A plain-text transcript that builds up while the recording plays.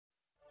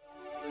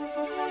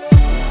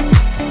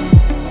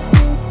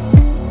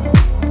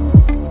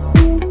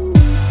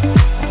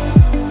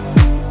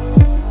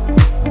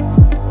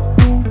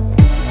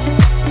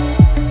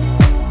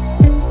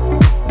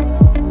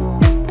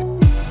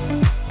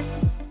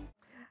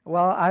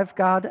Well, I've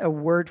got a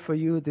word for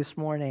you this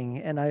morning,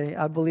 and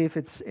I believe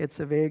it's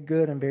a very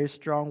good and very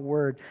strong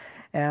word.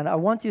 And I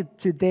want you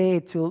today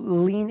to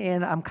lean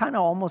in. I'm kind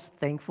of almost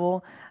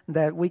thankful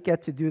that we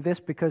get to do this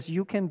because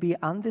you can be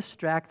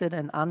undistracted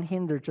and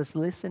unhindered just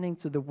listening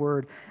to the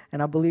word.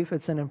 And I believe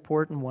it's an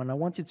important one. I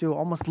want you to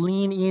almost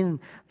lean in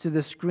to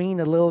the screen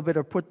a little bit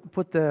or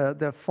put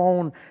the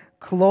phone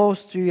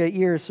close to your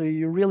ear so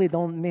you really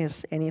don't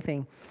miss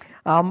anything.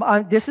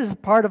 This is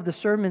part of the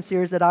sermon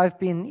series that I've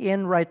been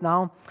in right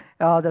now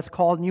that's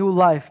called New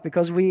Life,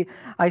 because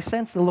I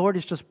sense the Lord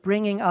is just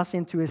bringing us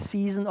into a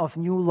season of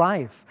new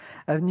life,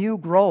 of new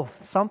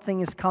growth.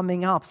 Something is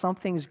coming up,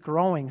 something's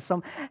growing,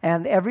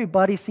 and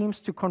everybody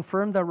seems to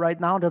confirm that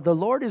right now, that the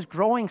Lord is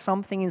growing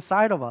something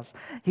inside of us.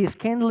 He's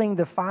kindling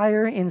the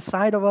fire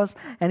inside of us,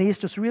 and He's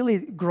just really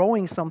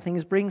growing something.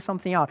 He's bringing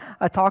something out.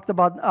 I talked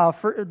about,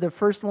 the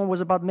first one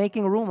was about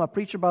making room. I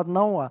preached about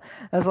Noah.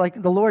 It's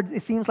like the Lord,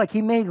 it seems like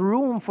He made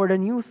room for the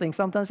new thing.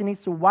 Sometimes He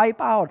needs to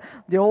wipe out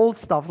the old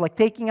stuff, like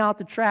taking out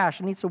the trash.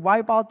 He needs to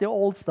wipe out the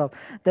old stuff.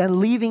 Then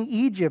leaving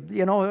Egypt,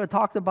 I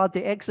talked about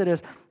the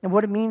Exodus and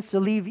what it means to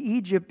leave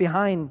Egypt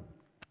behind.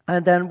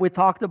 And then we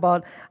talked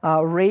about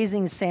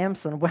raising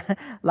Samson.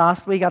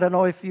 Last week, I don't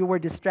know if you were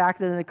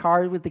distracted in the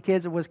car with the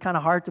kids. It was kind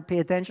of hard to pay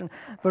attention.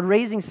 But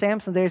raising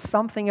Samson, there's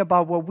something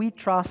about what we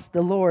trust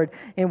the Lord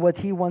in what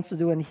He wants to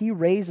do. And He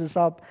raises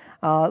up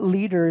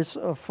leaders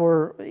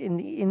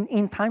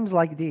in times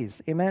like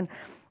these. Amen.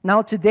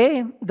 Now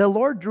today, the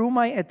Lord drew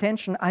my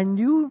attention. I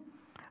knew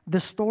the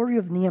story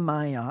of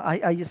Nehemiah.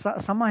 I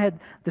somehow had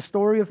the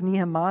story of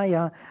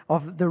Nehemiah,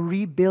 of the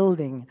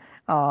rebuilding.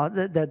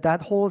 That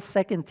whole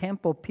Second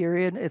Temple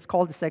period, it's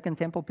called the Second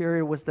Temple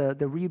period, was the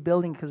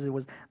rebuilding, because it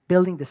was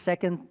building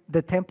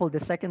the temple the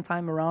second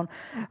time around.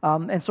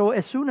 And so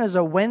as soon as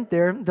I went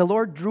there, the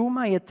Lord drew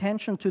my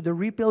attention to the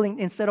rebuilding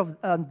instead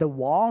of the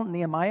wall,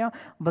 Nehemiah,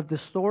 but the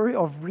story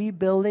of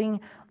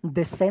rebuilding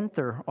the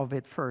center of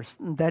it first.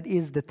 That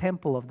is the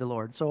temple of the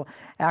Lord. So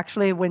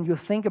actually, when you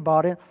think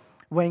about it,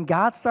 when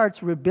God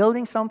starts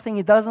rebuilding something,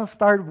 He doesn't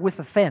start with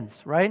a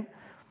fence, right?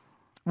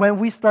 When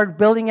we start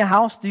building a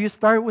house, do you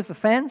start with a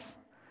fence?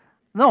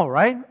 No,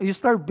 right? You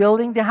start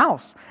building the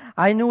house.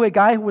 I knew a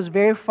guy who was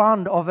very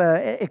fond of an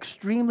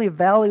extremely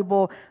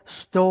valuable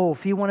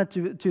stove. He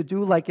wanted to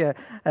do like a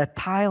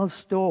tile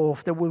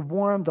stove that would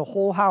warm the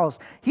whole house.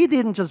 He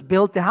didn't just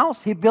build the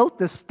house. He built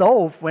the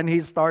stove when he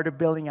started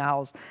building a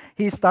house.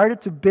 He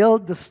started to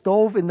build the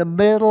stove in the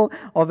middle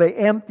of an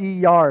empty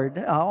yard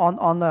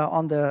on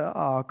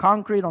the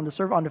concrete, on the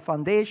surface, on the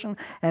foundation.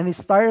 And he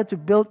started to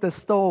build the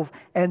stove.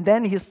 And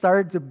then he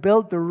started to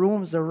build the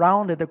rooms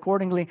around it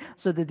accordingly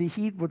so that the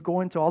heat would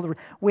go into all the rooms.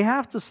 We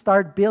have to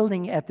start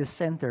building at the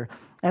center.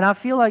 And I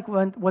feel like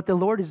what the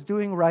Lord is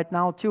doing right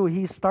now too,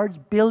 He starts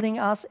building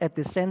us at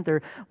the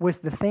center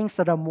with the things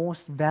that are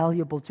most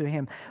valuable to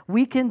Him.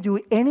 We can do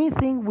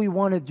anything we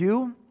want to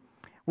do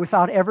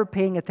without ever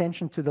paying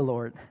attention to the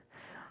Lord.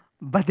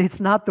 But it's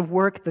not the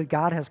work that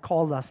God has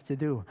called us to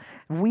do.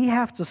 We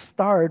have to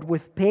start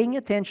with paying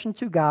attention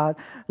to God,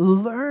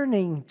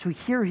 learning to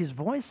hear His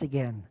voice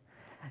again.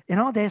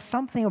 There's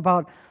something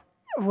about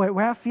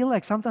where I feel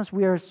like sometimes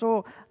we are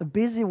so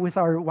busy with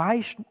our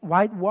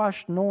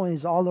whitewashed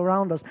noise all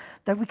around us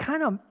that we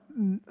kind of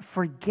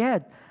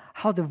forget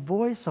how the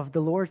voice of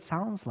the Lord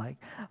sounds like.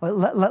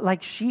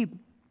 Like sheep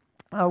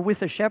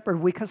with a shepherd,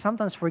 we can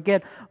sometimes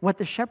forget what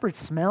the shepherd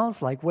smells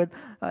like.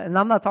 And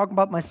I'm not talking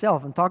about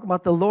myself. I'm talking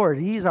about the Lord.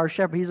 He's our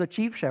shepherd. He's a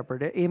chief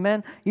shepherd.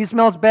 Amen? He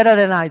smells better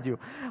than I do.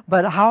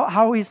 But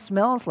how He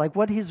smells like,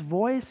 what His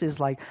voice is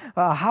like,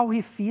 how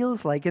He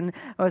feels like. And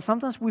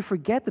sometimes we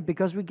forget it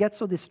because we get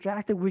so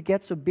distracted, we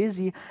get so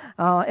busy.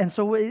 And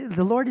so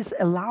the Lord is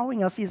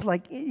allowing us. He's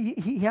like,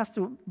 He has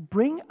to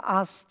bring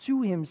us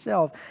to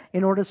Himself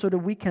in order so that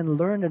we can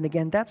learn. And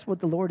again, that's what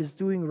the Lord is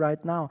doing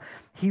right now.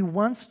 He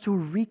wants to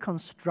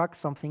reconstruct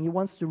something. He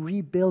wants to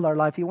rebuild our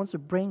life. He wants to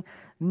bring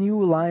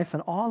new life,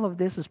 and all of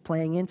this is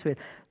playing into it.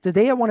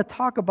 Today I want to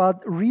talk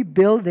about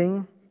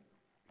rebuilding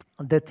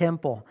the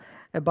temple,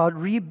 about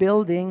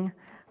rebuilding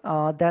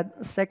that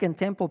Second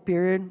Temple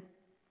period.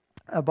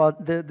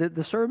 About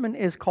the sermon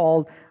is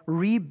called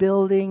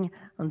Rebuilding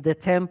the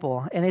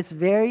Temple, and it's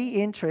very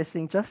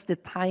interesting, just the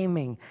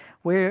timing.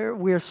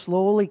 We're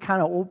slowly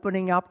kind of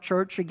opening up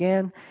church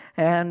again,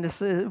 and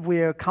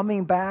we're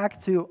coming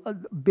back to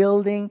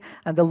building,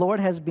 and the Lord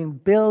has been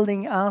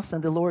building us,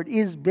 and the Lord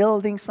is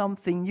building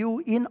something new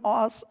in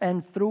us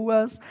and through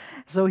us.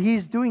 So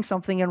He's doing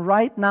something, and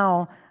right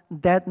now,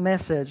 that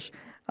message,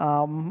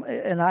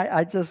 and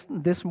I just,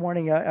 this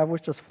morning, I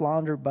was just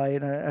floundered by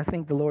it. I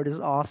think the Lord is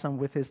awesome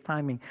with His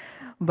timing.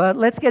 But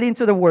let's get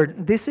into the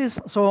Word. This is,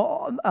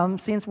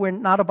 since we're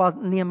not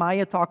about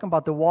Nehemiah talking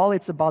about the wall,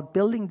 it's about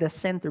building the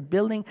center,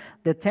 building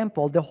the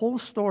temple, the whole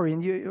story.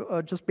 And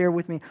you just bear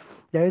with me.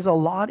 There is a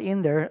lot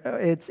in there.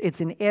 It's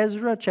in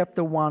Ezra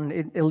chapter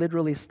 1. It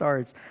literally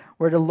starts,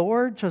 where the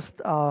Lord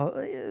just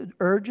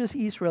urges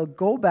Israel,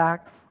 go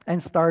back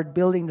and start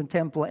building the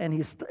temple. And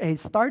he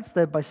starts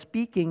that by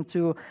speaking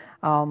to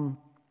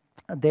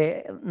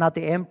not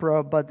the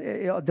emperor, but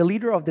the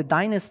leader of the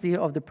dynasty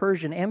of the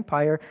Persian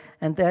Empire,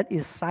 and that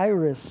is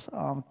Cyrus,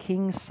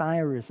 King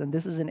Cyrus. And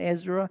this is in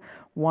Ezra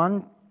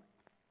 1,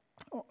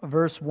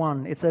 verse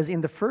 1. It says,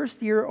 in the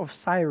first year of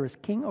Cyrus,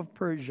 king of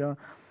Persia,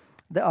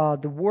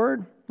 the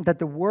word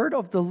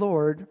of the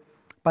Lord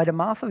by the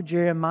mouth of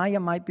Jeremiah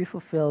might be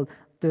fulfilled.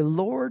 The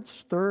Lord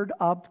stirred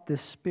up the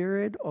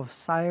spirit of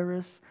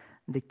Cyrus,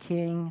 the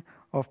king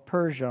of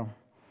Persia.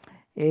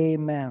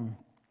 Amen.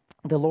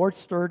 The Lord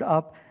stirred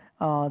up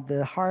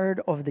the heart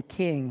of the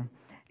king.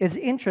 It's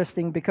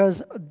interesting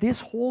because this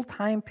whole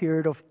time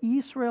period of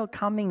Israel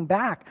coming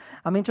back,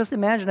 I mean, just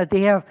imagine that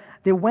they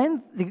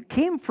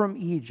came from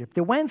Egypt.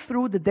 They went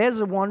through the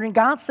desert wandering.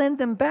 God sent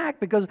them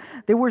back because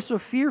they were so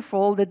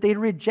fearful that they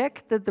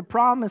rejected the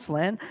promised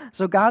land.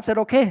 So God said,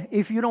 okay,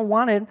 if you don't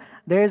want it,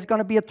 there's going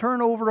to be a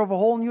turnover of a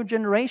whole new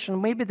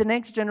generation. Maybe the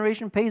next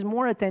generation pays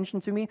more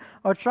attention to me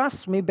or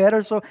trusts me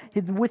better. So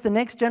with the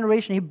next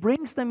generation, He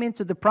brings them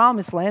into the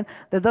promised land.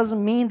 That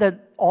doesn't mean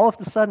that all of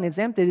a sudden it's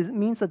empty. It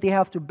means that they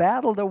have to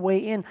battle their way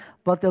in.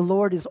 But the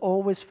Lord is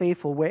always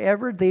faithful.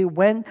 Wherever they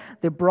went,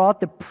 they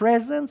brought the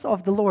presence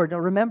of the Lord. Now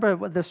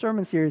remember the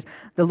sermon series.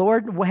 The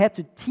Lord had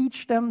to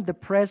teach them the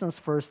presence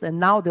first. And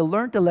now they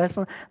learned the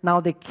lesson.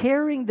 Now they're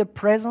carrying the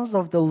presence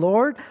of the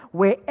Lord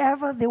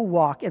wherever they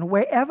walk. And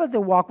wherever they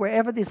walk,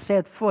 wherever they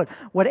set foot,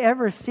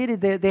 whatever city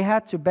they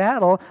had to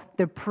battle,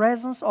 the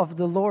presence of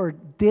the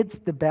Lord did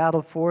the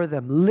battle for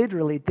them.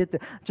 Literally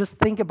did. Just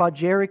think about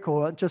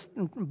Jericho, just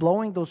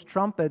blowing those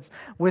trumpets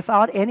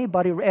without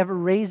anybody ever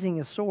raising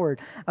a sword.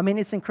 I mean,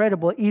 it's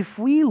incredible. If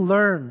we're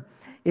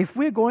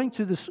going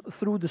through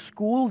the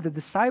school, the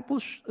disciple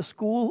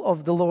school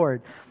of the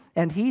Lord,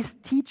 and He's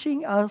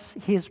teaching us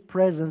His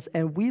presence,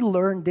 and we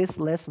learn this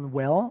lesson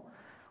well,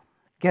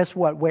 guess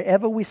what?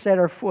 Wherever we set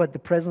our foot, the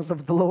presence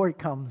of the Lord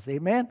comes.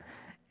 Amen?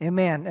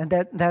 Amen.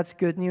 And that's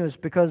good news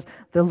because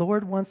the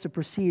Lord wants to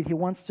proceed. He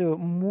wants to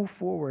move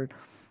forward.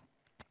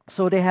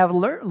 So they have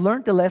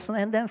learned the lesson,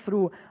 and then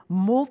through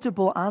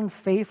multiple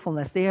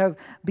unfaithfulness, they have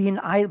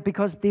been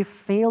because they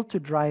failed to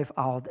drive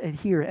out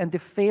here, and they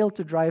failed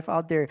to drive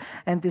out there,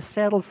 and they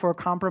settled for a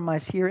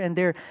compromise here and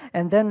there.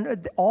 And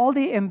then all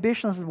the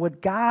ambitions of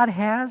what God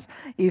has,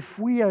 if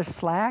we are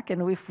slack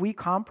and if we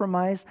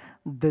compromise,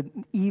 the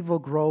evil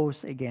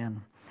grows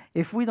again.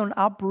 If we don't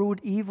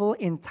uproot evil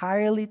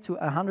entirely to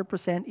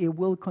 100%, it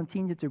will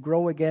continue to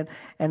grow again,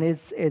 and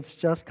it's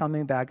just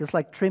coming back. It's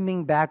like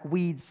trimming back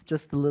weeds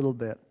just a little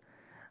bit.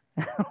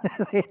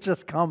 They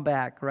just come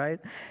back, right?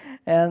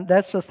 And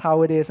that's just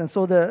how it is. And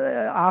so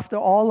after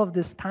all of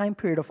this time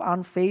period of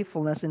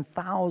unfaithfulness in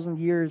 1,000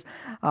 years,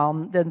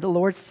 then the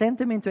Lord sent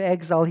them into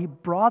exile. He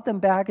brought them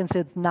back and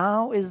said,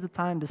 now is the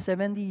time. The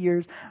 70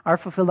 years are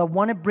fulfilled. I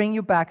want to bring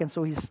you back. And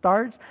so He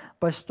starts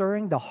by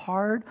stirring the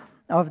heart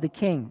of the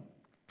king.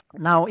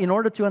 Now, in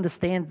order to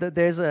understand that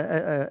there's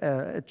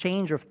a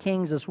change of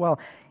kings as well.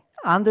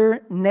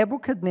 Under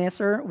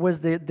Nebuchadnezzar was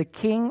the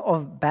king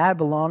of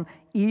Babylon.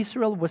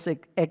 Israel was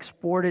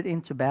exported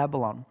into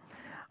Babylon.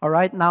 All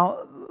right,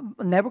 now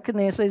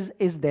Nebuchadnezzar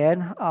is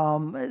dead.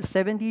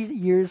 70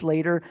 years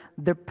later,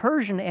 the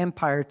Persian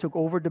Empire took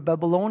over the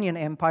Babylonian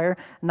Empire.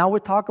 Now we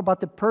talk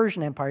about the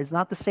Persian Empire. It's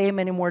not the same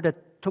anymore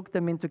that took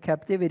them into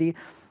captivity.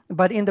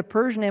 But in the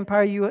Persian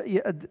Empire,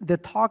 the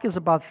talk is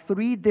about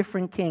 3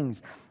 different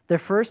kings. The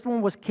first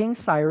one was King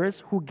Cyrus,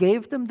 who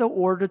gave them the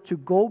order to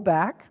go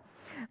back.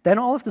 Then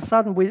all of a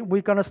sudden,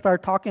 we're going to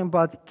start talking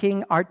about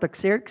King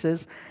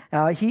Artaxerxes.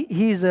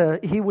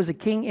 He was a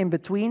king in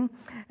between.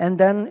 And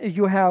then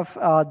you have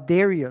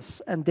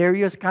Darius. And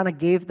Darius kind of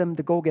gave them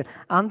the go-get.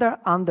 Under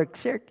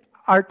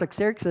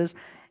Artaxerxes,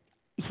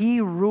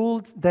 he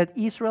ruled that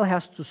Israel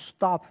has to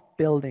stop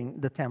building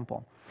the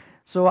temple.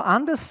 So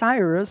under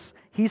Cyrus,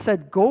 he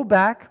said, go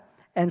back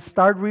and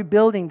start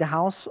rebuilding the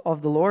house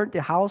of the Lord,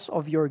 the house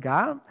of your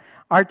God.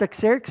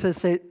 Artaxerxes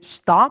said,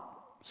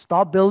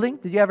 stop building.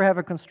 Did you ever have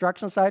a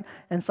construction site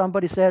and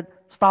somebody said,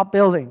 stop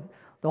building?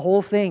 The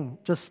whole thing,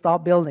 just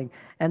stop building.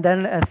 And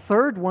then a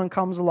third one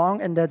comes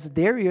along, and that's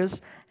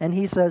Darius, and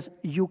he says,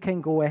 you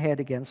can go ahead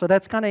again. So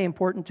that's kind of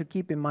important to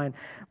keep in mind.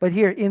 But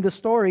here in the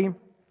story,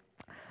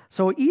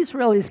 so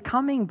Israel is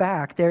coming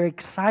back. They're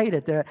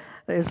excited.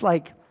 It's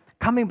like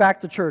coming back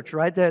to church,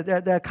 right?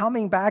 They're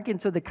coming back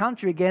into the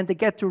country again. They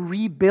get to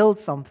rebuild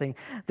something.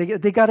 They're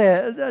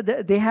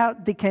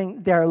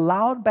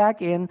allowed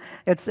back in.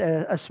 It's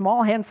a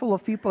small handful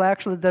of people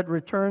actually that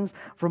returns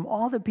from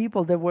all the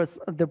people that was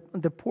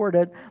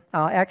deported.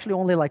 Actually,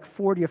 only like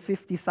 40 or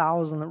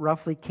 50,000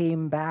 roughly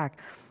came back.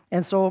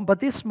 And so, but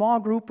this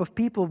small group of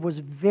people was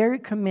very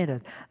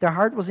committed. Their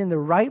heart was in the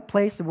right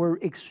place. They were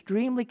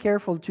extremely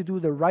careful to do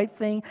the right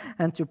thing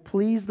and to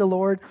please the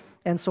Lord.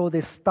 And so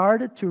they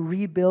started to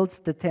rebuild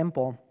the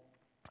temple.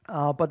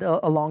 But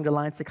along the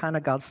lines, they kind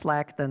of got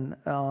slacked and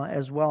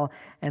as well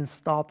and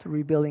stopped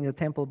rebuilding the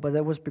temple. But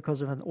that was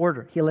because of an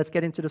order. Here, let's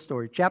get into the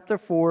story. Chapter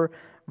 4,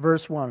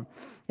 verse 1.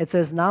 It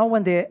says, now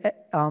when the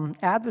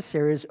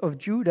adversaries of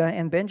Judah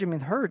and Benjamin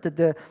heard that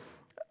the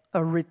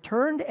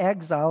returned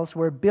exiles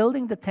were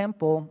building the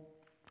temple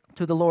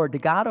to the Lord, the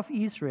God of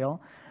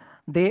Israel,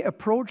 They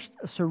approached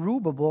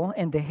Zerubbabel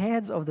and the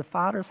heads of the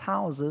fathers'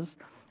 houses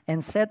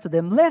and said to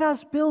them, "Let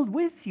us build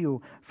with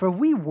you, for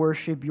we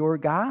worship your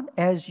God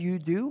as you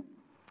do.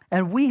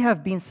 And we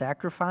have been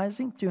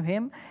sacrificing to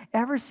him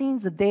ever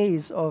since the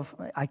days of,"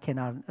 I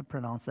cannot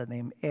pronounce that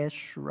name,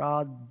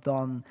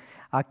 Esarhaddon,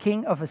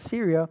 king of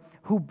Assyria,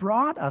 who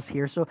brought us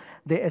here. So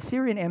the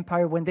Assyrian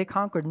Empire, when they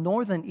conquered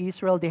northern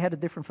Israel, they had a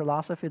different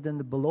philosophy than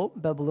the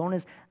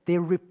Babylonians. They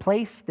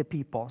replaced the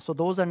people. So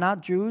those are not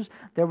Jews.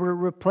 They were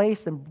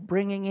replaced and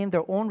bringing in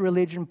their own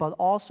religion, but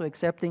also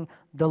accepting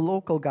the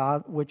local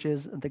God, which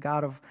is the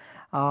God of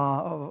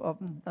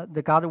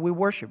the God that we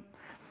worship.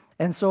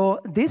 And so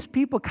these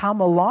people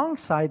come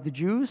alongside the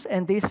Jews,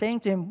 and they're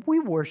saying to him, "We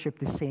worship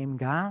the same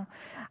God."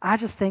 I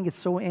just think it's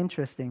so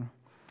interesting.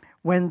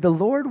 When the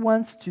Lord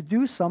wants to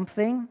do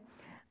something,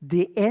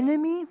 the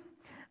enemy,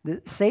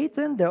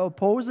 Satan, the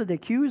opposer, the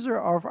accuser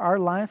of our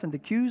life and the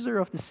accuser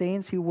of the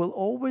saints, he will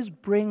always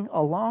bring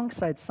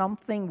alongside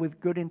something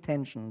with good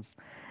intentions.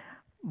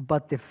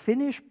 But the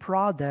finished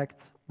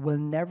product will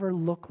never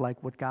look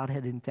like what God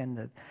had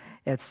intended.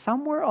 It's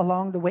somewhere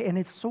along the way, and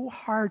it's so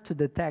hard to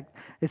detect.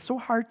 It's so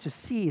hard to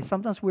see.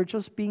 Sometimes we're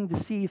just being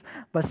deceived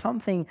by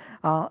something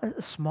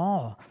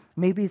small.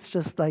 Maybe it's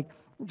just like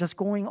just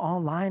going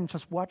online,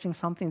 just watching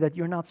something that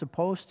you're not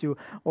supposed to,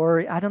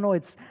 or I don't know,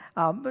 it's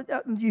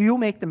you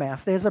make the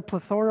math. There's a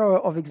plethora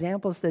of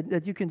examples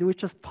that you can do.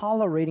 It's just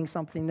tolerating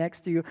something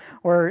next to you,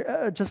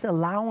 or just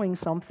allowing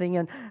something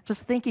and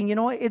just thinking,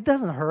 it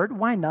doesn't hurt.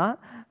 Why not?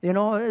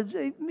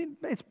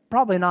 It's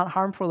probably not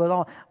harmful at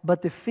all,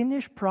 but the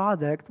finished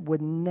product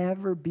would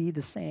never be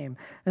the same.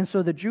 And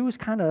so the Jews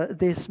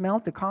they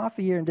smelled the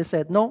coffee here and they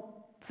said, "No,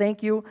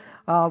 thank you.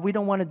 We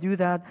don't want to do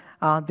that.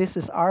 This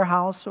is our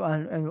house,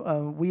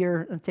 and we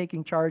are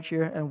taking charge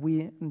here, and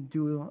we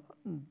do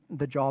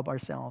the job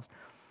ourselves."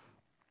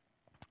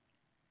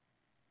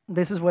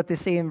 This is what they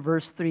say in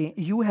verse 3.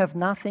 "You have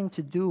nothing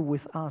to do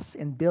with us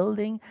in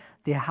building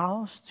the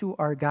house to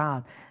our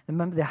God."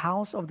 Remember, the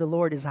house of the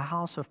Lord is a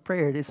house of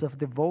prayer. It is of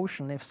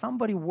devotion. If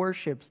somebody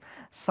worships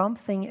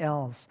something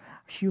else,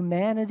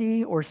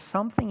 humanity or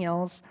something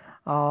else,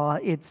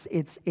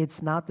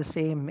 it's not the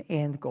same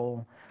end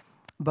goal.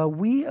 "But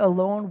we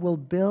alone will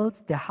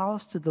build the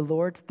house to the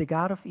Lord, the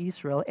God of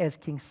Israel, as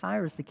King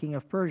Cyrus, the king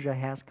of Persia,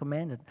 has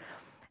commanded."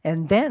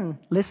 And then,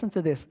 listen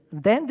to this,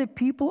 "Then the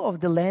people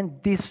of the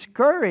land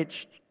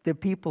discouraged the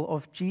people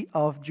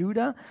of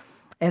Judah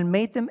and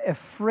made them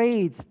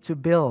afraid to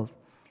build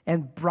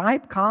and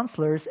bribed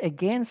counselors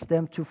against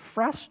them to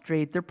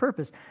frustrate their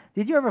purpose."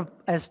 Did you ever,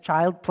 as a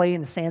child, play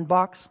in a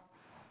sandbox?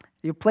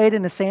 You played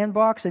in a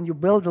sandbox and you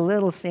build a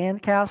little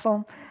sand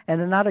castle, and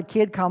another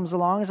kid comes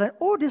along and says,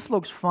 "Oh, this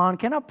looks fun.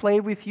 Can I play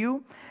with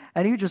you?"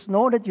 And you just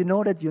know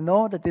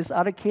that this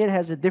other kid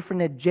has a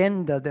different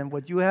agenda than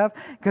what you have,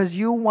 because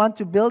you want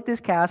to build this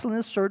castle in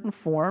a certain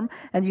form,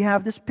 and you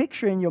have this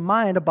picture in your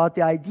mind about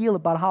the ideal,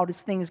 about how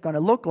this thing is going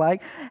to look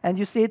like, and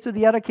you say to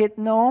the other kid,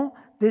 "No,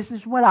 this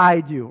is what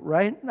I do,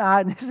 right?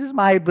 This is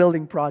my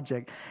building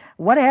project."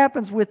 What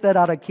happens with that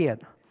other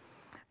kid?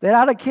 That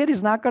other kid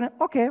is not going to,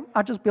 "Okay,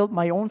 I just built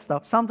my own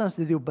stuff." Sometimes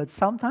they do, but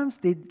sometimes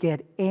they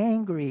get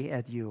angry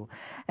at you.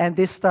 And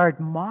they start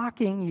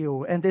mocking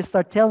you. And they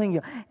start telling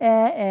you,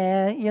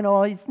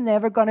 it's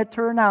never going to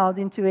turn out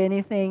into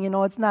anything.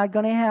 It's not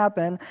going to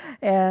happen.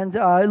 And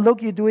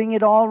look, you're doing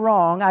it all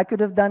wrong. I could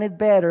have done it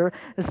better.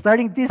 And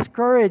starting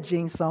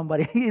discouraging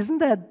somebody. Isn't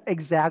that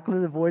exactly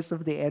the voice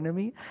of the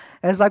enemy?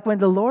 It's like when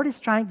the Lord is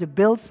trying to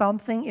build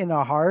something in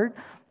our heart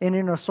and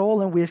in our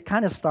soul, and we're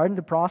kind of starting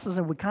the process,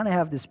 and we kind of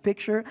have this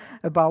picture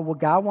about what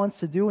God wants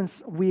to do,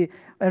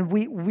 and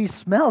we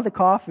smell the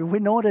coffee. We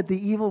know that the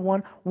evil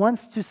one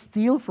wants to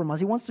steal from us.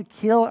 He wants to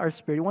kill our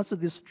spirit. He wants to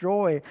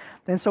destroy.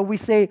 And so we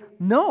say,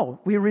 no,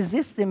 we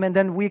resist him, and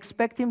then we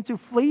expect him to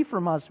flee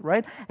from us,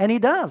 right? And he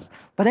does.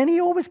 But then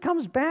he always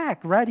comes back,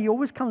 right? He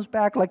always comes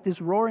back like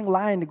this roaring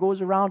lion that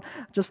goes around,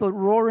 just a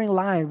roaring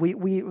lion.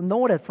 We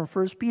know that from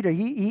 1 Peter.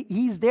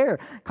 He's there,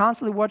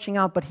 constantly watching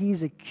out, but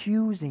he's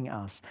accusing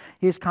us.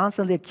 He's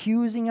constantly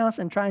accusing us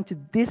and trying to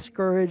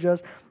discourage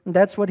us. And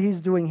that's what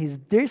he's doing. He's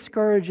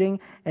discouraging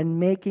and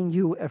making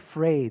you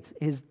afraid.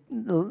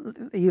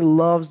 He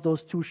loves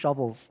those two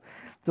shovels,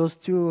 those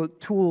two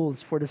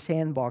tools for the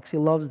sandbox. He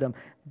loves them.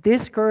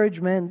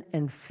 Discouragement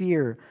and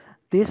fear.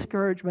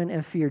 Discouragement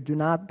and fear. Do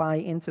not buy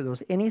into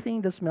those.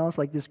 Anything that smells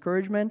like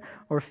discouragement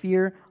or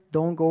fear,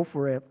 don't go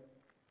for it.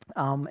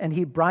 And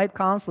he bribed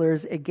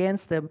counselors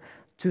against them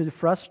to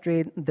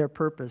frustrate their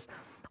purpose.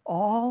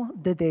 All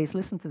the days,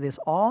 listen to this,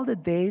 all the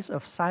days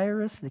of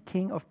Cyrus, the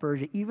king of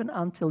Persia, even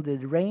until the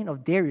reign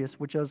of Darius,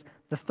 which was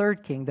the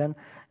third king, then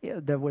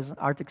there was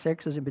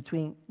Artaxerxes in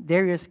between,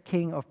 Darius,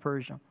 king of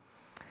Persia.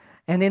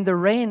 And in the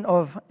reign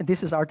of,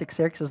 this is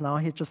Artaxerxes now,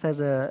 he just has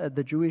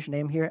the Jewish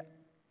name here,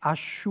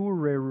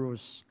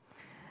 Ahasuerus.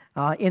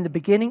 In the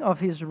beginning of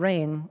his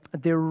reign,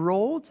 they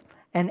wrote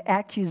an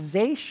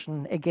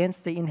accusation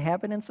against the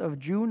inhabitants of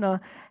Judah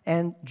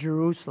and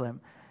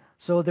Jerusalem.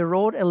 So they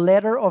wrote a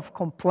letter of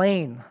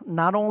complaint.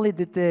 Not only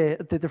did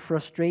the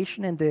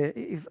frustration and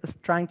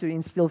trying to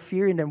instill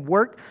fear in them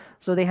work,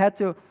 so they had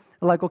to,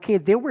 like, okay,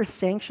 they were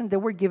sanctioned, they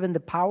were given the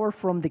power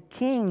from the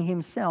king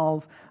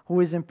himself who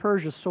is in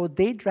Persia. So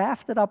they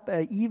drafted up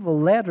an evil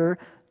letter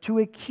to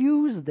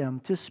accuse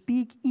them, to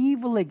speak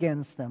evil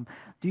against them.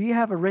 Do you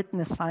have a written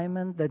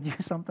assignment that you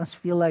sometimes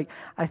feel like,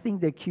 I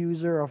think the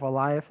accuser of our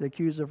life, the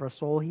accuser of our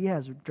soul, he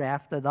has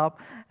drafted up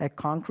a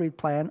concrete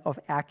plan of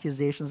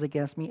accusations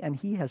against me, and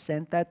he has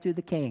sent that to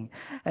the king.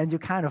 And you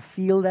kind of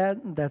feel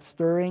that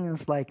stirring, and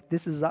it's like,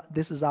 this is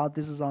out,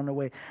 this is on the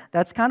way.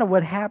 That's kind of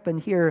what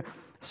happened here.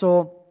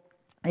 So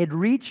it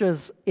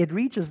reaches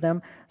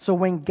them. So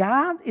when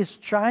God is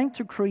trying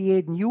to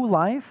create new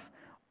life,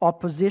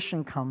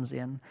 opposition comes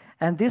in.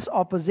 And this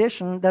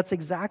opposition, that's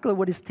exactly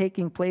what is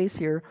taking place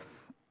here.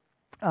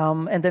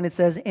 And then it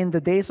says, in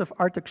the days of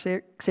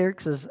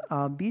Artaxerxes,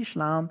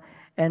 Bishlam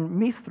and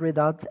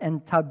Mithridat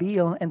and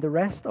Tabil and the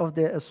rest of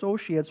the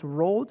associates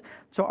wrote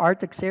to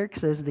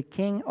Artaxerxes, the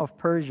king of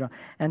Persia.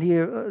 And he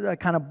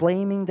kind of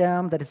blaming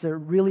them that it's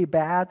really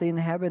bad, the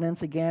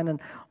inhabitants again, and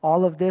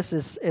all of this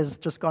is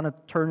just going to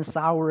turn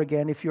sour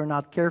again if you're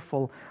not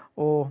careful,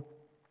 oh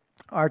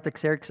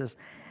Artaxerxes.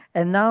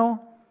 And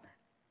now,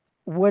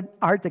 what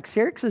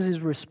Artaxerxes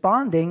is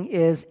responding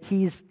is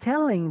he's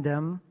telling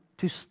them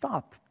to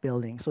stop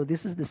building. So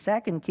this is the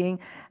second king.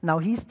 Now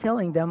he's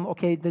telling them,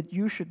 okay, that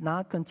you should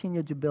not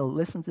continue to build.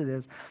 Listen to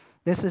this.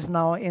 This is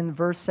now in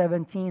verse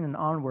 17 and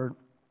onward,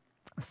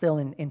 still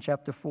in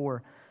chapter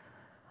 4.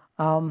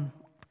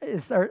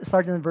 It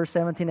starts in verse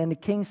 17, and the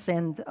king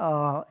sent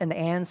an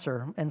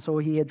answer. And so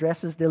he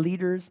addresses the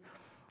leaders.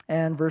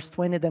 And verse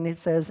 20, then it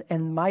says,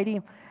 and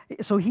mighty.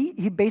 So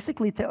he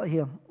basically tells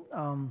him,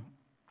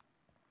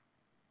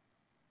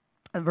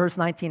 verse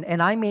 19,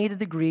 and I made a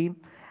decree,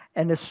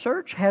 and a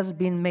search has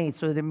been made.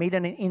 So they made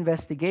an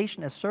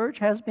investigation. A search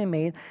has been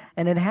made,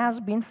 and it has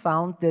been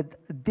found that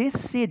this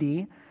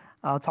city,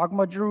 talking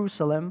about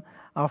Jerusalem,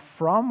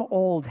 from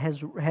old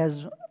has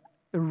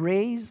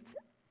risen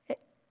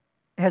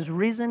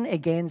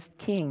against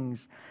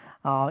kings,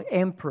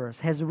 emperors,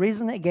 has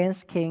risen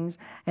against kings,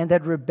 and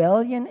that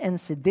rebellion and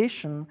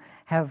sedition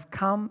have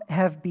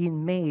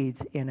been made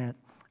in it.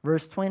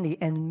 Verse 20,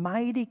 and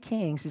mighty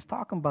kings, he's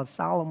talking about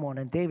Solomon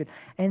and David,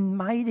 and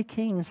mighty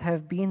kings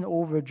have been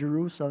over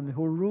Jerusalem,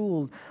 who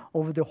ruled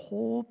over the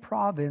whole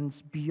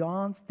province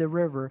beyond the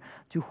river,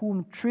 to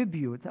whom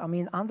tribute,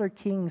 under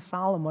King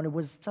Solomon, it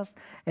was just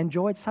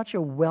enjoyed such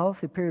a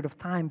wealthy period of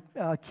time.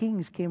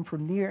 Kings came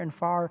from near and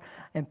far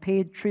and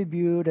paid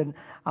tribute, and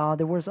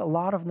there was a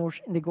lot of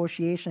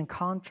negotiation,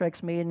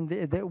 contracts made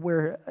that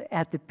were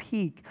at the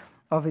peak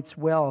of its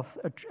wealth,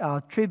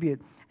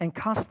 tribute and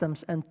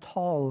customs and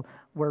toll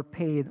were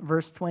paid.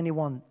 Verse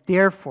 21,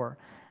 therefore,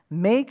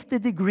 make the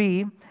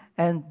decree,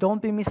 and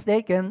don't be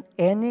mistaken,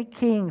 any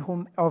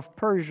king of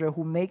Persia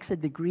who makes a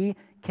decree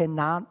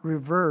cannot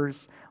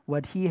reverse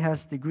what he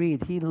has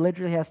decreed. He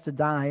literally has to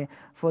die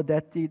for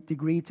that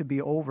decree to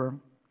be over.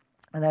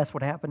 And that's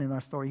what happened in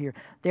our story here.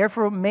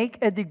 Therefore, make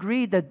a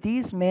decree that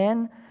these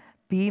men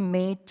be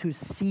made to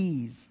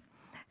cease,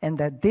 and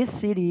that this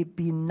city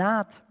be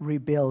not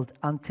rebuilt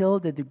until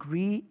the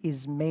decree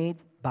is made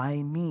by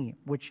me,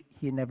 which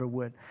he never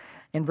would.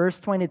 In verse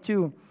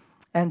 22,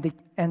 and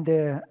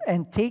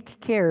take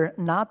care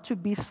not to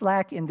be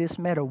slack in this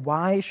matter.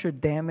 Why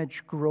should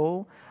damage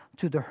grow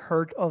to the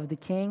hurt of the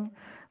king?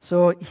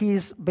 So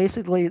he's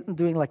basically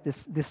doing like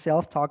this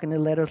self-talk in the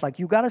letters, like,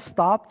 you got to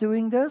stop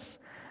doing this,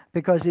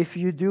 because if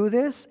you do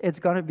this, it's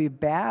going to be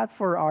bad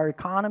for our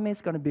economy.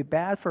 It's going to be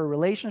bad for a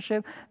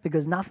relationship,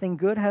 because nothing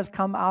good has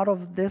come out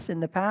of this in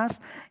the past,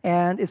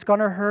 and it's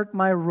going to hurt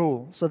my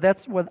rule. So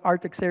that's what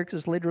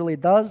Artaxerxes literally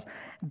does,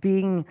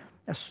 being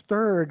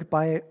stirred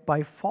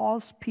by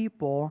false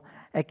people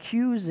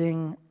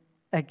accusing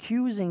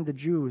the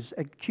Jews,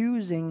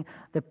 accusing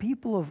the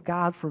people of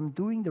God from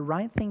doing the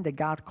right thing that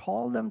God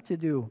called them to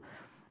do.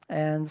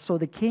 And so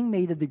the king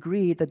made a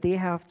decree that they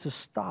have to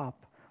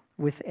stop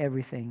with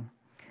everything.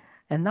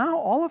 And now,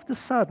 all of a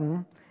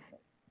sudden,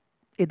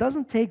 it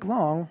doesn't take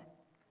long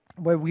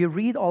where we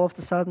read all of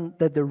a sudden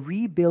that the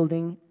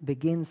rebuilding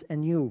begins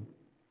anew.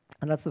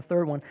 And that's the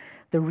third one.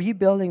 The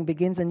rebuilding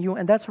begins anew.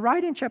 And that's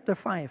right in chapter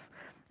 5.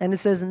 And it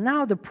says,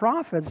 now the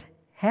prophets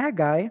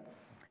Haggai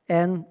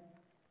and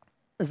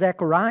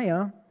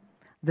Zechariah,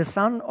 the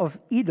son of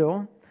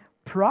Iddo,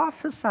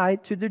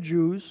 prophesied to the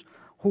Jews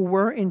who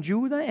were in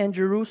Judah and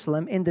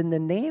Jerusalem in the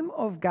name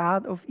of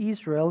God of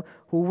Israel,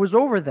 who was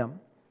over them.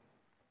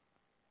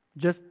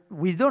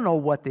 We don't know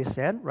what they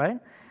said, right?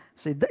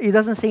 So it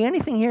doesn't say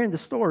anything here in the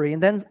story.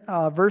 And then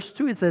verse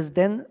 2, it says,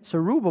 then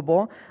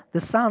Zerubbabel, the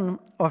son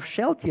of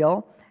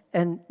Shealtiel,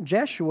 and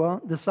Jeshua,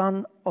 the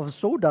son of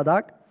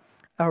Zodadak,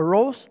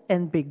 arose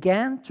and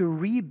began to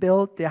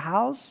rebuild the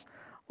house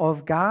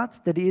of God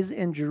that is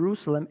in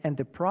Jerusalem, and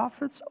the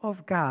prophets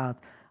of God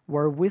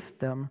were with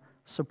them,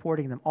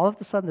 supporting them. All of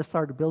a sudden, they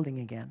started building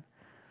again.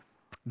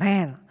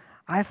 Man,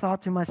 I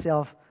thought to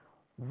myself,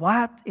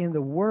 What in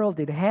the world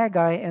did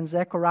Haggai and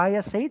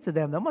Zechariah say to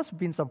them? There must have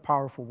been some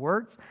powerful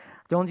words,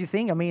 don't you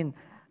think? I mean,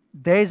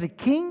 there's a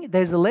king,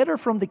 there's a letter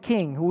from the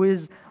king who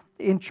is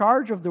in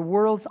charge of the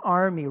world's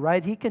army,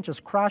 right? He can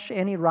just crush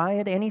any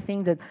riot,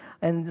 anything that,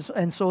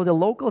 and so the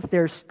locals,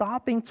 they're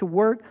stopping to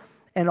work,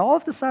 and all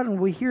of a sudden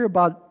we hear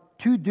about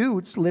two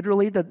dudes,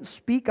 literally, that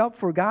speak up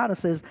for God and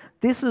says,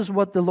 this is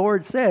what the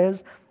Lord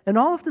says, and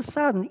all of a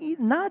sudden,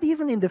 not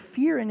even in the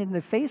fear and in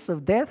the face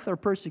of death or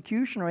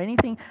persecution or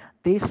anything,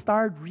 they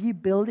start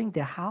rebuilding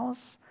the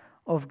house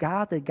of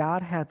God that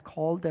God had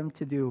called them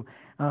to do.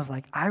 And I was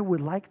like, I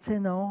would like to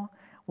know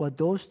what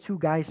those two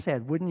guys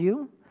said, wouldn't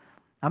you?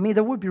 I mean,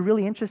 that would be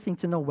really interesting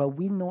to know. Well,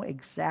 we know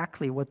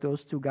exactly what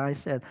those two guys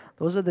said.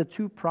 Those are the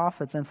two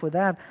prophets. And for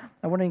that,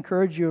 I want to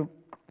encourage you,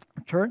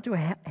 turn to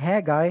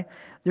Haggai. Do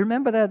you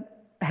remember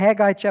that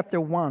Haggai chapter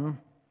 1?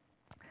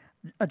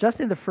 Just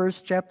in the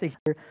first chapter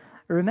here,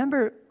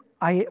 remember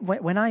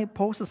when I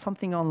posted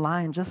something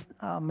online, just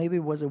maybe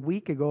it was a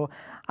week ago,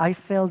 I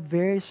felt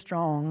very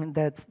strong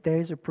that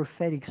there's a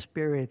prophetic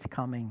spirit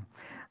coming.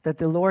 That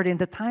the Lord, in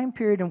the time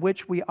period in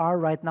which we are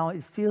right now,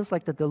 it feels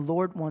like that the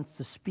Lord wants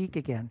to speak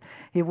again.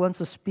 He wants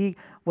to speak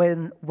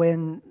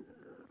when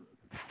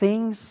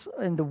things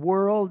in the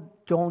world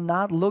do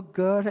not look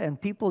good and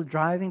people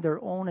driving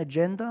their own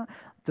agenda.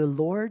 The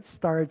Lord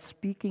starts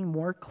speaking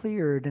more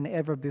clear than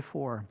ever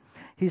before.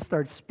 He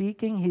starts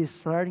speaking, He's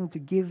starting to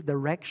give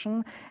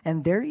direction,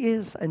 and there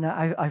is, and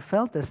I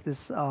felt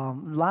this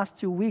last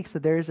 2 weeks,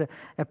 that there is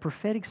a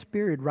prophetic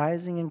spirit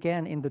rising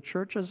again in the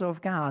churches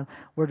of God,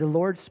 where the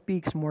Lord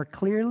speaks more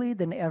clearly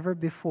than ever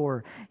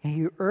before, and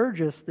He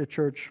urges the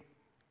church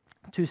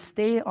to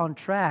stay on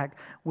track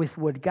with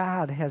what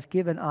God has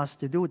given us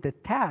to do, the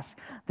task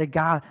that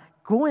God.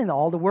 Go in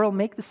all the world,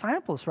 make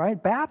disciples,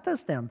 right?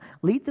 Baptize them,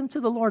 lead them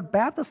to the Lord,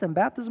 baptize them,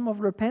 baptism of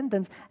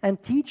repentance,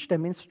 and teach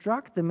them,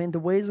 instruct them in the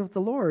ways of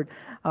the Lord,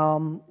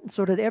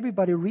 so that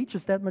everybody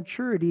reaches that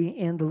maturity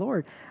in the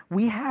Lord.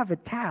 We have a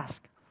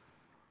task.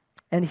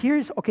 And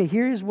here's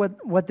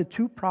what the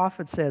two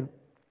prophets said.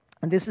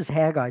 And this is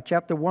Haggai,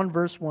 chapter 1,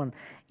 verse 1.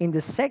 In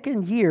the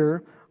second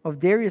year of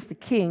Darius the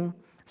king,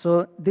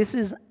 so this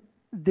is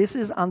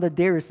under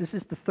Darius. This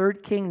is the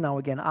third king now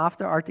again,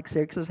 after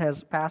Artaxerxes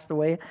has passed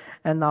away.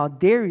 And now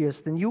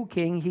Darius, the new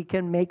king, he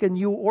can make a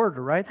new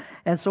order, right?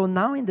 And so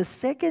now in the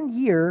second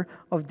year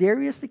of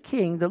Darius the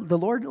king, the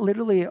Lord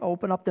literally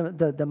opened up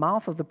the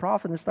mouth of the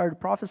prophet and started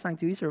prophesying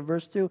to Israel.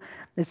 Verse 2,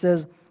 it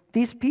says,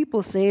 these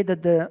people say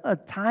that the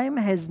time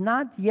has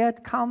not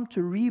yet come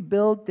to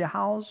rebuild the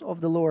house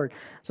of the Lord.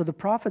 So the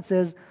prophet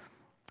says,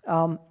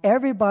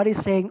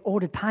 everybody's saying, oh,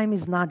 the time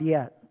is not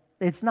yet.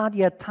 It's not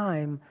yet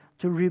time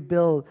to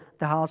rebuild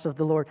the house of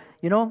the Lord.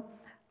 You know,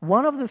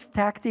 one of the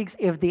tactics,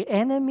 if the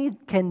enemy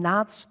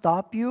cannot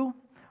stop you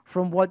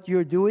from what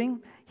you're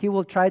doing, he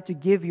will try to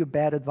give you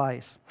bad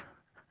advice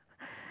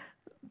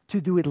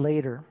to do it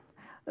later,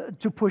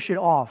 to push it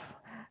off.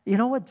 You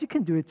know what? You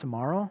can do it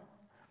tomorrow.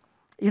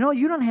 You know,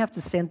 you don't have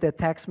to send that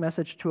text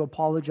message to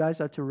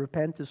apologize or to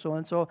repent to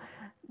so-and-so.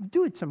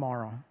 Do it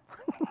tomorrow.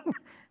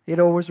 It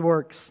always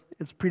works.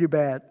 It's pretty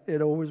bad.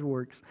 It always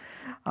works.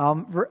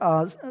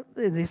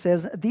 He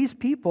says, these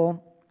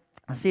people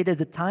say that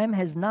the time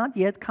has not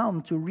yet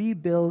come to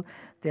rebuild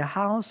the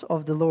house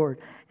of the Lord.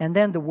 And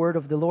then the word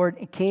of the Lord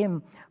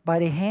came by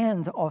the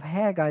hand of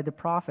Haggai the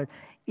prophet.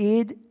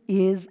 It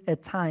is a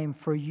time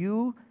for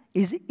you.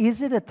 Is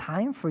it a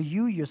time for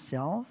you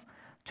yourself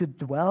to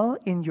dwell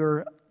in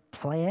your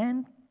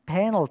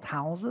paneled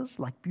houses,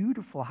 like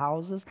beautiful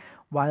houses,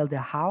 while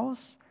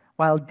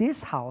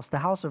this house, the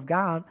house of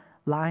God,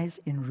 lies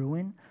in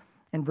ruin?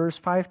 In verse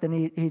 5,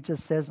 then he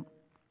just says,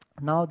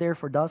 now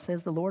therefore, thus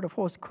says the Lord of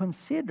hosts,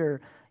 consider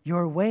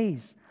your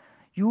ways.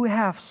 You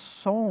have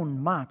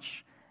sown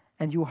much,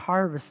 and you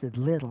harvested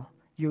little.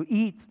 You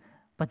eat,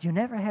 but you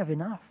never have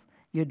enough.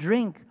 You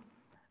drink,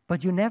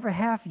 but you never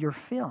have your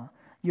fill.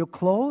 You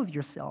clothe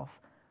yourself,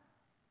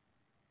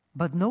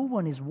 but no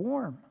one is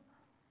warm.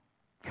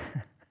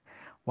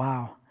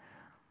 Wow.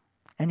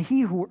 And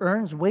he who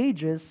earns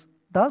wages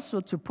does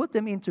so to put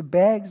them into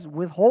bags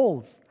with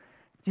holes.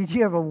 Did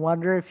you ever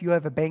wonder if you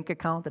have a bank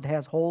account that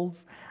has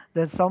holes,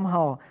 that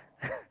somehow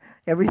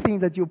everything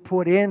that you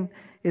put in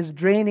is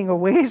draining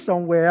away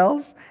somewhere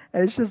else,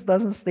 and it just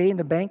doesn't stay in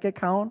the bank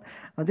account?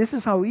 And this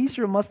is how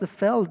Israel must have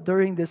felt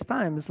during this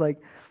time. It's like,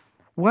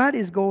 what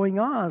is going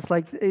on? It's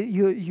like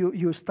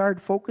you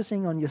start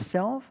focusing on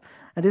yourself.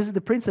 And this is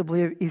the principle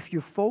here. If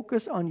you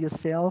focus on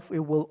yourself, it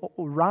will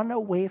run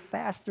away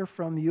faster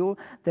from you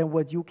than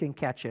what you can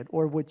catch it,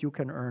 or what you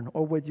can earn,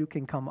 or what you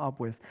can come up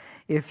with.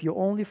 If you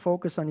only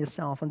focus on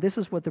yourself. And this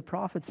is what the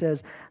prophet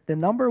says. The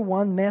number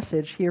one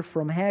message here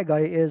from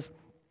Haggai is,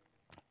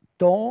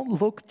 don't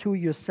look to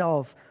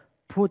yourself.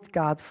 Put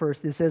God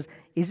first. It says,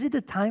 is it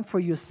a time for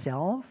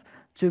yourself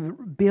to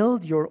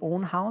build your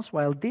own house,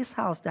 while this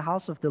house, the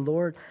house of the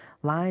Lord,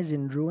 lies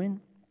in ruin?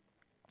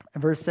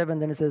 Verse 7,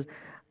 then it says,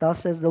 thus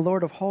says the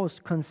Lord of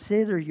hosts,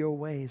 consider your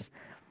ways.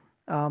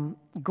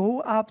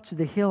 Go up to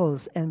the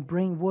hills and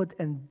bring wood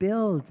and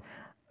build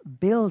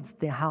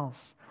the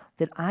house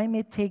that I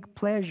may take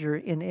pleasure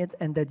in it,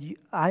 and that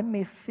I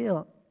may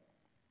feel,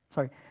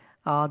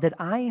 that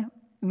I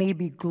may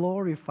be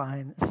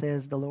glorified,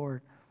 says the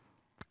Lord.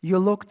 You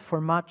looked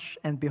for much,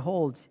 and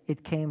behold,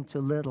 it came to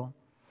little.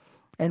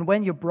 And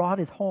when you brought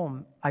it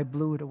home, I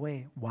blew it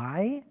away.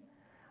 Why?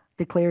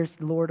 Declares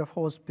the Lord of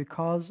hosts,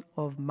 because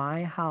of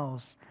my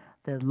house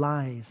that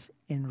lies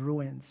in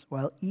ruins,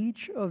 while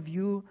each of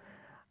you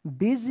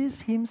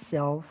busies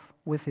himself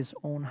with his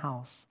own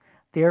house.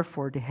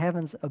 Therefore, the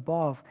heavens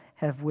above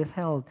have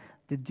withheld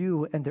the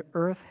dew, and the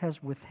earth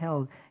has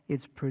withheld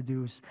its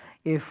produce.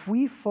 If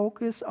we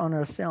focus on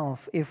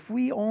ourselves, if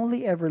we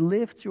only ever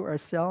live to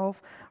ourselves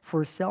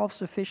for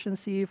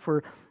self-sufficiency,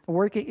 for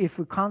working, if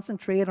we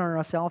concentrate on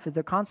ourselves, if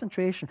the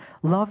concentration,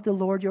 love the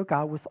Lord your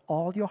God with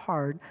all your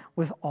heart,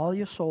 with all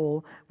your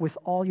soul, with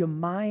all your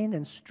mind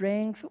and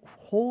strength,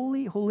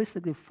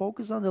 holistically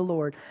focus on the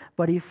Lord.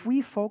 But if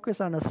we focus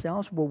on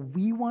ourselves, what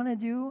we want to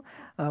do,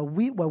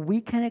 what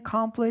we can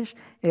accomplish,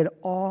 it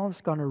all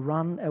is going to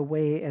run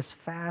away as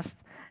fast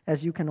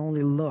as you can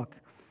only look.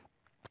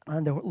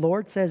 And the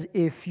Lord says,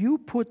 if you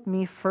put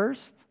me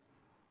first,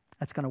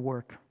 that's going to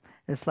work.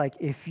 It's like,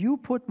 if you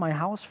put my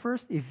house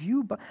first,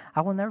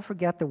 I will never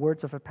forget the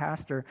words of a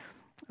pastor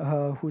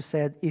who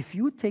said, if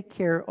you take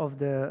care of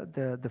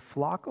the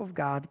flock of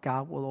God,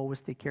 God will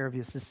always take care of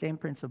you. It's the same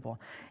principle.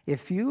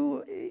 If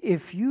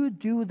you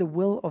do the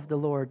will of the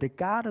Lord that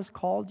God has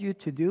called you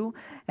to do,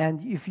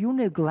 and if you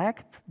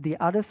neglect the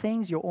other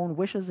things, your own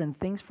wishes and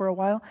things for a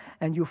while,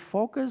 and you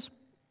focus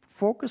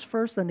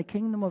first on the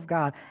kingdom of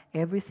God,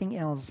 everything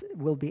else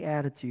will be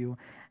added to you.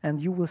 And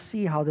you will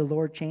see how the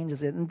Lord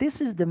changes it. And this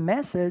is the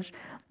message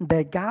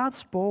that God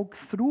spoke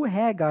through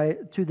Haggai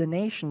to the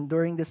nation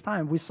during this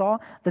time. We saw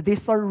that they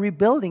started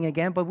rebuilding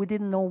again, but we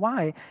didn't know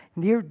why.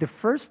 And here, the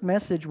first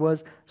message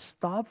was,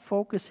 stop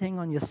focusing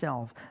on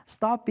yourself.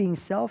 Stop being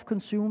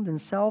self-consumed and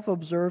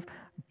self-observed.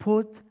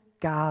 Put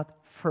God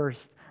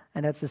first.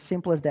 And that's as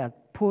simple as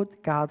that.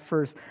 Put God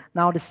first.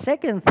 Now, the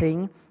second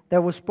thing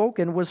that was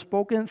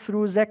spoken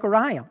through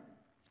Zechariah.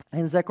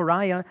 And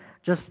Zechariah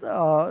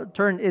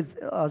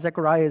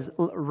Zechariah is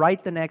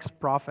right the next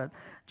prophet.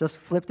 Just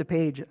flip the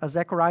page.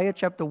 Zechariah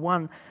chapter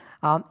 1.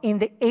 In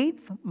the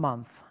 8th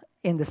month,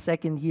 in the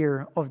 2nd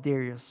year of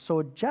Darius.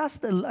 So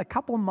just a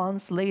couple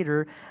months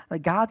later,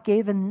 God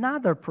gave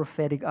another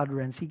prophetic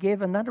utterance. He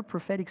gave another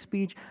prophetic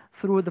speech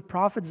through the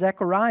prophet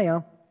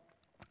Zechariah.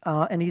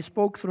 And he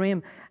spoke through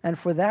him. And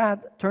for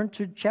that, turn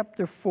to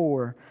chapter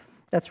 4.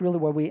 That's really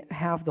where we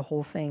have the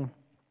whole thing.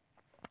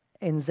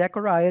 In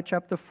Zechariah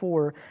chapter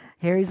 4,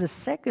 here is a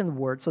second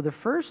word. So the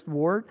first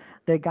word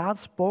that God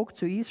spoke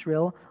to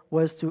Israel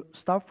was to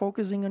stop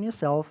focusing on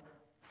yourself,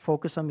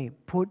 focus on me.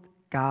 Put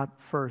God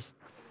first.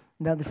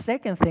 Now the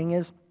second thing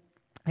is,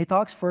 he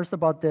talks first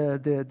about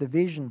the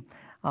vision,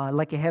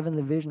 like a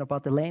heavenly vision,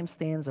 about the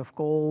lampstands of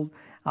gold.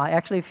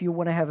 Actually, if you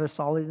want to have a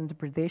solid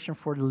interpretation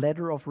for the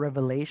letter of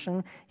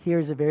Revelation, here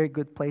is a very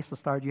good place to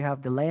start. You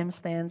have the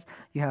lampstands,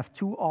 you have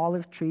 2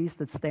 olive trees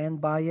that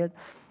stand by it.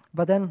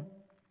 But then,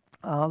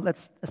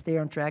 let's stay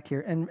on track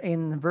here. And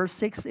in verse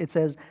 6, it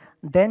says,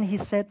 then he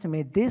said to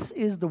me, this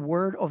is the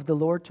word of the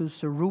Lord to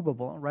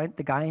Zerubbabel, right?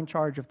 The guy in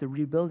charge of the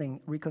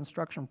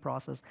reconstruction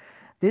process.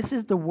 This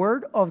is the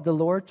word of the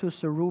Lord to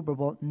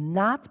Zerubbabel,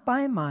 not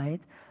by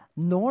might,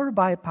 nor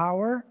by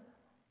power,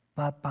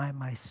 but by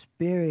my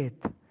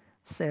spirit,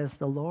 says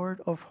the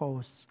Lord of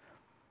hosts.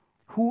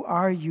 Who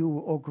are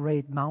you, O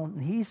great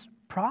mountain? He's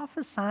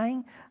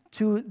prophesying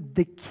to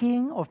the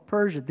king of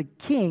Persia, the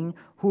king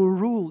who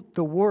ruled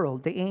the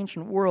world, the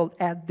ancient world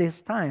at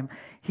this time.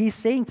 He's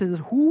saying to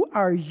this, who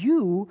are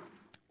you,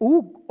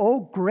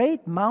 O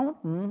great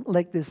mountain,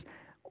 like this,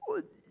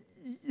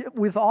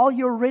 with all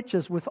your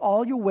riches, with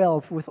all your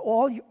wealth, with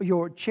all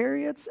your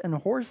chariots and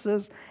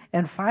horses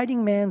and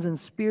fighting men and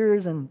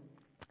spears and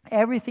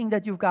everything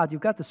that you've got.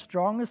 You've got the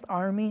strongest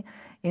army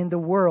in the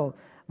world.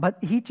 But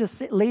he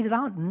just laid it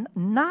out,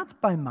 not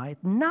by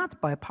might,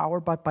 not by power,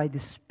 but by the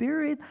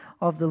Spirit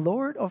of the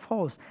Lord of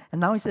hosts.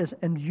 And now he says,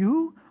 and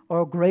you,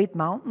 O great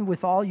mountain,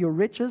 with all your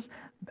riches,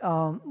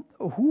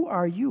 who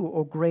are you,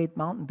 O great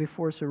mountain,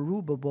 before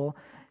Zerubbabel?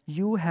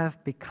 You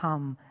have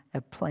become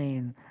a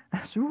plain.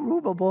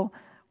 Zerubbabel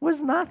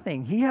was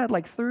nothing. He had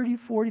like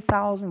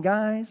 40,000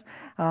 guys,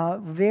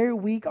 very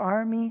weak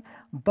army,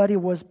 but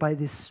it was by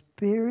the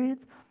Spirit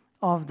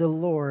of the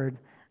Lord.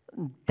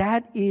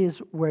 That is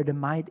where the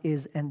might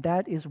is, and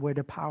that is where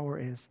the power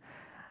is.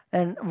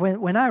 And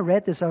when I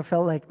read this, I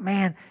felt like,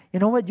 man, you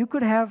know what? You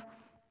could have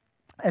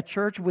a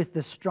church with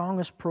the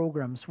strongest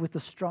programs, with the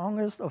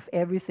strongest of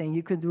everything.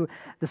 You can do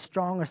the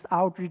strongest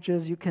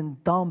outreaches. You can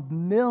dump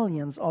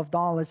millions of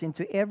dollars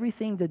into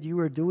everything that you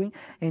are doing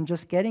and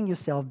just getting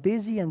yourself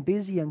busy and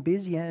busy and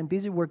busy and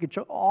busy work. It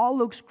all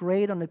looks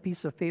great on a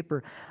piece of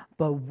paper.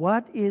 But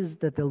what is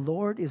that the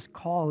Lord is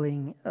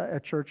calling a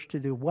church to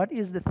do? What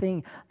is the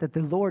thing that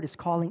the Lord is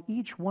calling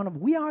each one of?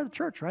 We are the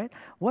church, right?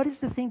 What is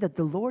the thing that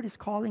the Lord is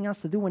calling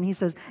us to do when He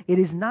says, it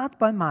is not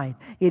by might,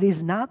 it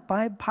is not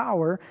by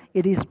power,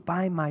 it is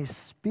by my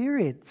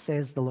Spirit,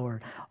 says the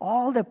Lord.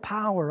 All the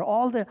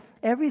power,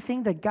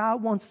 everything that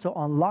God wants to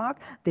unlock,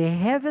 the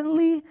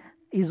heavenly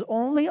is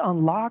only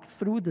unlocked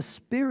through the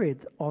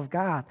Spirit of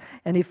God.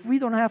 And if we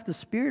don't have the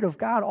Spirit of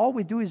God, all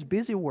we do is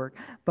busy work.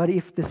 But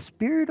if the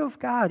Spirit of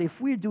God,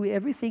 if we do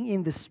everything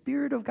in the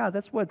Spirit of God,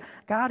 that's what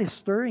God is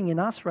stirring in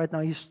us right now.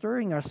 He's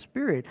stirring our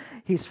spirit.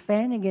 He's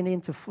fanning it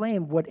into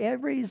flame.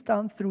 Whatever is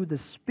done through the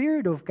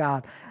Spirit of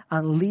God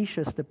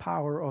unleashes the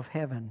power of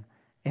heaven.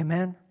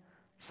 Amen?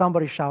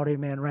 Somebody shout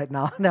amen right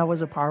now. That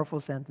was a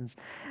powerful sentence.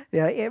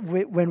 Yeah,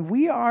 when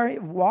we are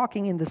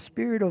walking in the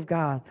Spirit of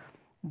God,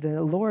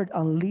 the Lord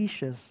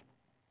unleashes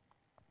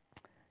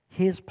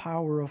His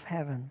power of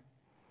heaven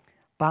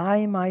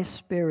by my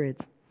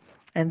Spirit.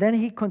 And then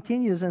He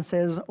continues and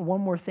says one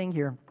more thing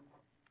here.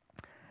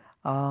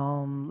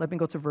 Let me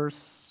go to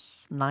verse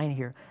 9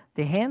 here.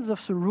 The hands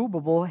of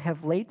Zerubbabel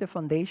have laid the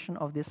foundation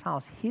of this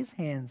house. His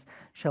hands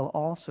shall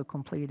also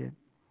complete it.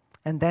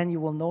 And then you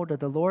will know that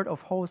the Lord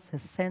of hosts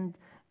has sent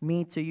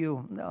me to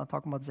you. I'll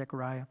talk about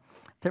Zechariah.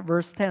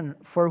 Verse 10,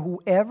 for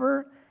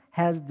whoever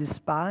has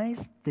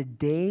despised the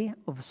day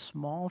of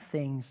small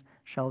things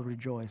shall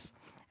rejoice,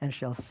 and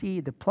shall see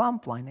the plumb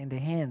line in the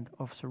hand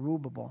of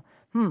Zerubbabel.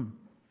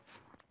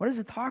 What is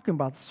it talking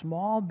about?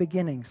 Small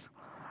beginnings.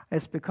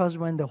 It's because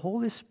when the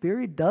Holy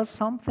Spirit does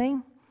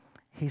something,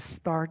 He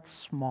starts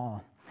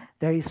small.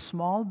 There is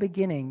small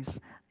beginnings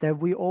that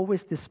we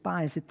always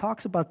despise. It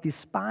talks about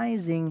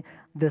despising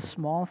the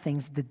small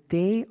things, the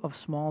day of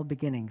small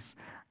beginnings.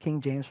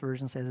 King James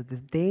Version says it, the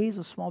days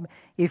of small.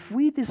 If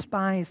we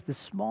despise the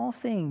small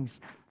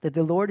things that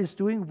the Lord is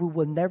doing, we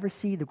will never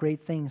see the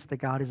great things that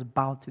God is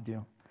about to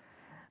do.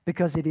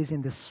 Because it is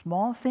in the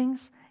small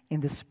things, in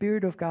the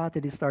Spirit of God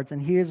that He starts.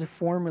 And here's a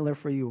formula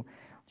for you.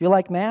 Do you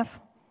like math?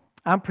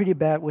 I'm pretty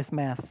bad with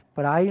math,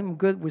 but I am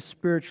good with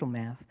spiritual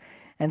math.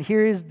 And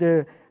here is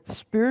the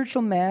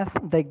spiritual math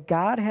that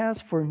God has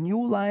for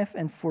new life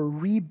and for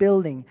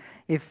rebuilding.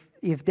 If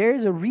there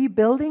is a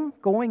rebuilding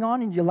going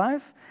on in your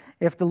life,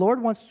 if the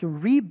Lord wants to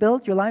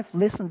rebuild your life,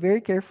 listen very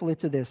carefully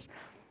to this.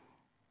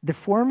 The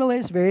formula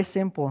is very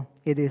simple.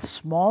 It is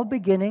small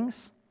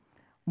beginnings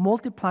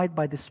multiplied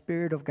by the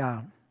Spirit of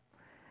God.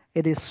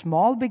 It is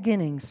small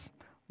beginnings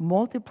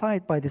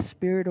multiplied by the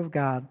Spirit of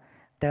God.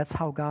 That's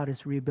how God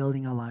is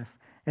rebuilding our life.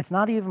 It's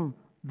not even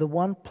the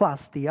one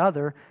plus the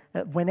other.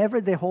 Whenever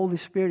the Holy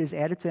Spirit is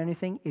added to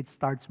anything, it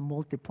starts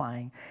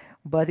multiplying.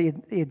 But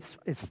it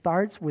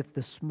starts with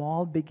the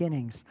small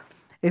beginnings.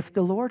 If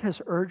the Lord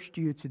has urged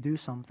you to do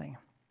something,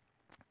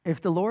 if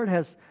the Lord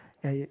has,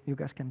 you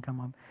guys can come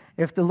up.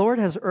 If the Lord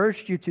has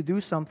urged you to do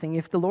something,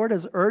 if the Lord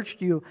has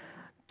urged you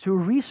to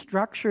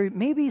restructure,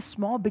 maybe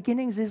small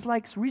beginnings is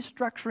like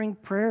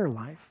restructuring prayer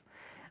life.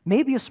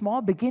 Maybe a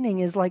small beginning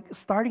is like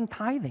starting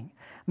tithing.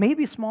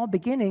 Maybe small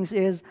beginnings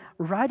is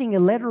writing a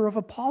letter of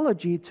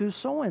apology to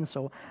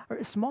so-and-so.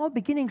 Small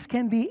beginnings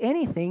can be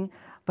anything,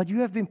 but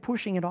you have been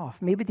pushing it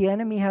off. Maybe the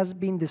enemy has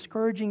been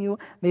discouraging you.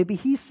 Maybe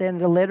he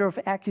sent a letter of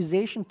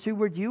accusation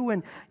toward you,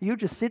 and you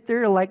just sit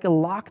there like a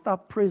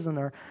locked-up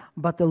prisoner.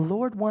 But the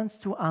Lord wants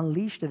to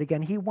unleash that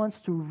again. He wants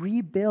to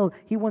rebuild.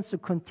 He wants to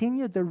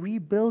continue the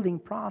rebuilding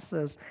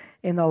process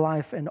in our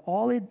life. And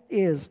all it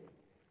is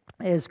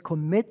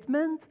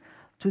commitment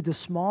to the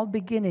small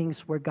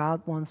beginnings where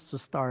God wants to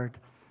start.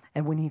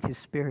 And we need His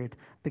Spirit,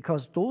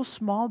 because those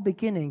small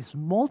beginnings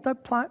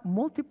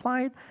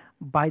multiplied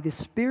by the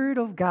Spirit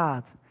of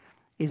God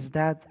is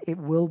that it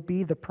will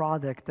be the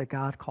product that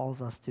God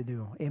calls us to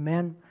do.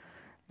 Amen?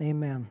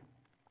 Amen.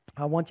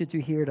 I want you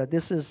to hear that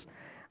this is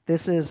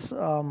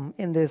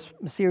in this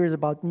series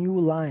about new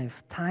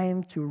life,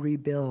 time to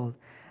rebuild.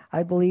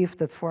 I believe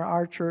that for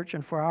our church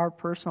and for our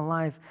personal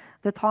life,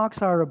 the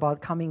talks are about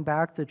coming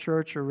back to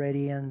church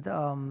already, and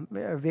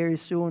very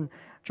soon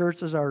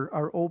churches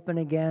are open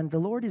again. The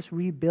Lord is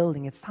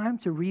rebuilding. It's time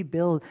to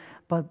rebuild,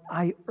 but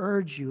I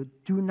urge you,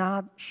 do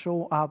not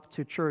show up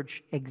to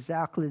church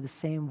exactly the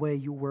same way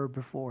you were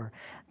before.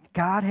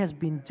 God has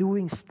been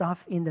doing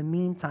stuff in the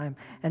meantime,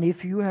 and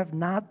if you have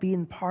not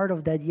been part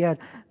of that yet,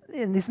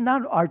 and it's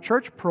not our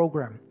church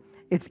program.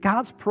 It's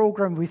God's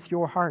program with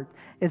your heart.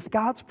 It's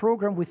God's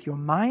program with your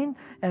mind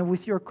and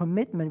with your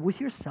commitment, with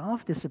your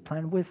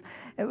self-discipline, with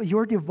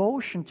your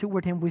devotion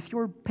toward Him, with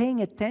your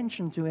paying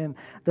attention to Him.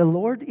 The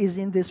Lord is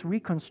in this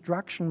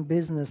reconstruction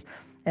business,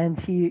 and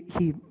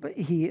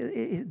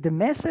the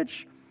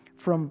message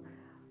from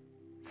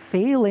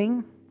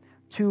failing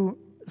to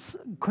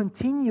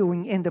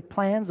continuing in the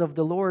plans of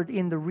the Lord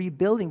in the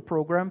rebuilding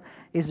program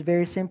is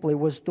very simple. It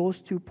was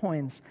those 2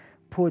 points.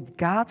 Put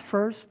God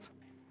first.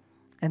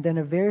 And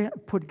then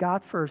put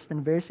God first in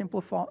a very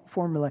simple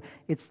formula.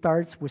 It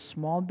starts with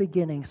small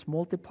beginnings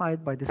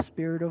multiplied by the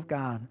Spirit of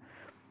God.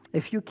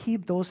 If you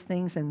keep those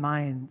things in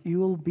mind, you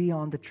will be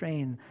on the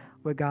train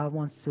where God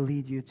wants to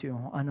lead you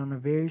to, and on a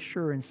very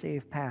sure and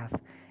safe path.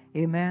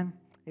 Amen.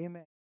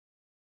 Amen.